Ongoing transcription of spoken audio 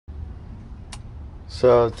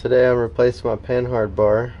So today I'm replacing my panhard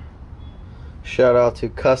bar. Shout out to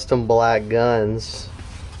Kustom Black Gunz.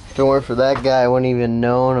 If it weren't for that guy, I wouldn't even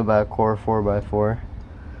known about Core 4x4.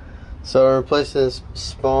 So I'm replacing this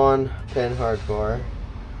Spawn panhard bar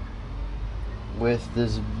with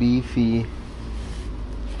this beefy.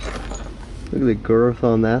 Look at the girth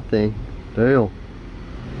on that thing. Damn.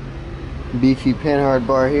 Beefy panhard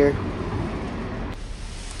bar here.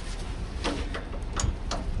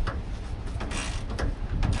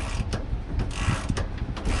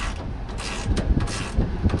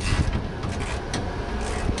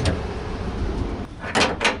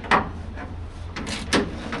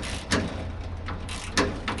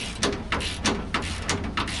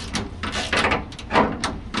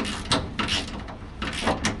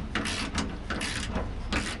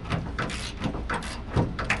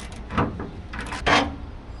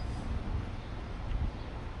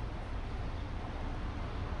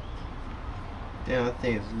 Damn, that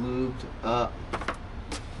thing is lubed up.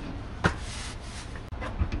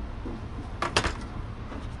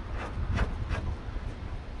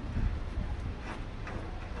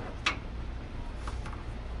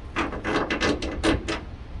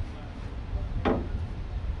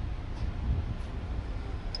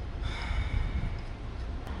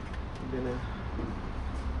 I'm gonna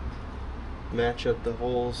match up the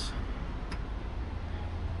holes.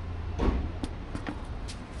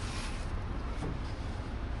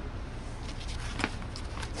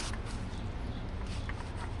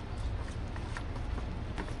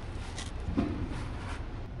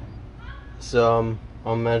 So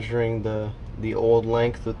I'm measuring the old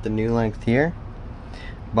length with the new length here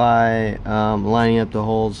by lining up the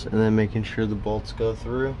holes and then making sure the bolts go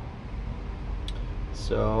through.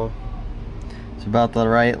 So it's about the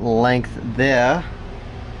right length there.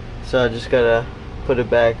 So I just gotta put it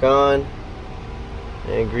back on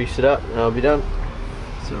and grease it up and I'll be done.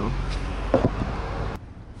 So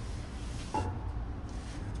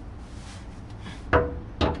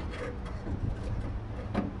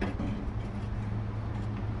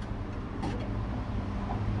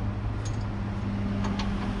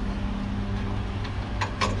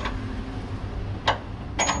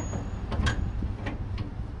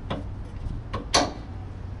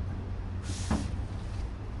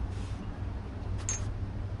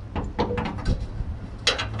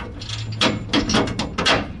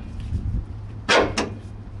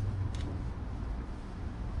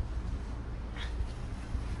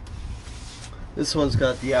this one's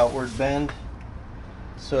got the outward bend,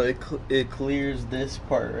 so it clears this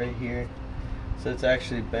part right here, so it's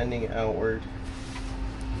actually bending outward.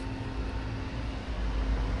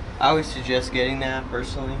 I always suggest getting that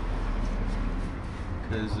personally,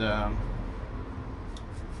 because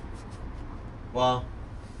well,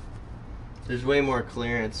 there's way more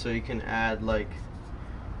clearance, so you can add, like,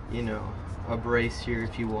 you know, a brace here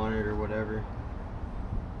if you want it or whatever.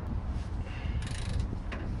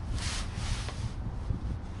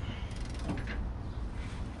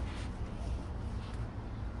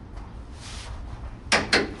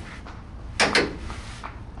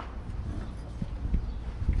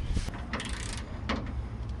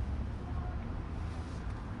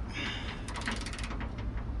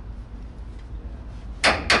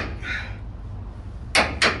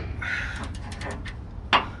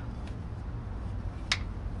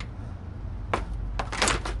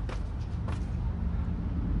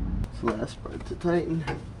 Last part to tighten.